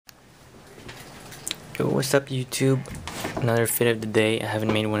Yo, what's up YouTube? Another fit of the day. I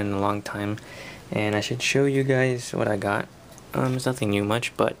haven't made one in a long time, and I should show you guys what I got. It's nothing new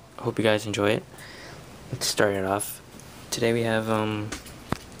much, but I hope you guys enjoy it. Let's start it off. Today we have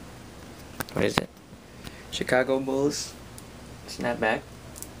what is it? Chicago Bulls snapback.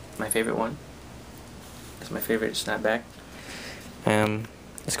 My favorite one. That's my favorite snapback.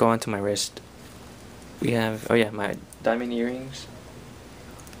 Let's go on to my wrist. We have, oh yeah, my diamond earrings.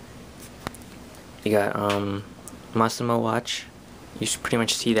 You got mossimo watch. You should pretty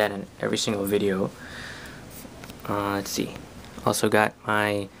much see that in every single video. Let's see. Also got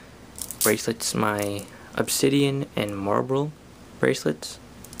my bracelets, my obsidian and marble bracelets.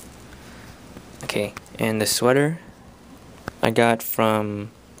 Okay, and the sweater I got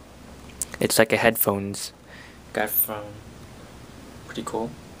from, it's like a headphones. Got from, pretty cool.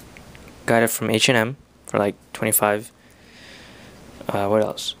 Got it from H&M for like 25. What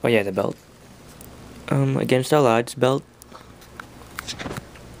else? Oh yeah, the belt. Against all odds belt.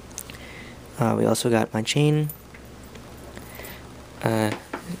 We also got my chain.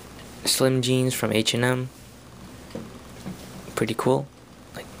 Slim jeans from H&M. Pretty cool.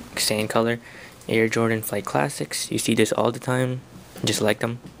 Like sand color. Air Jordan Flight Classics. You see this all the time. Just like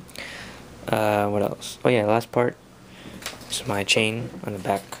them. What else? Oh yeah, last part. This is my chain on the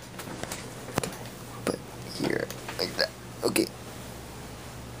back. But here, like that. Okay.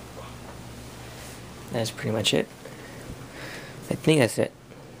 That's pretty much it. I think that's it.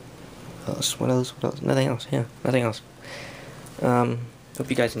 What else? What else? What else? Nothing else. Yeah, nothing else. Hope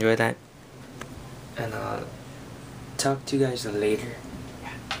you guys enjoyed that. And I'll talk to you guys later.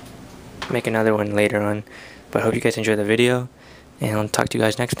 Make another one later on. But I hope you guys enjoy the video. And I'll talk to you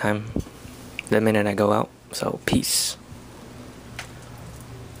guys next time. The minute I go out. So, peace.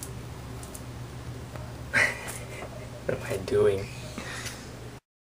 What am I doing?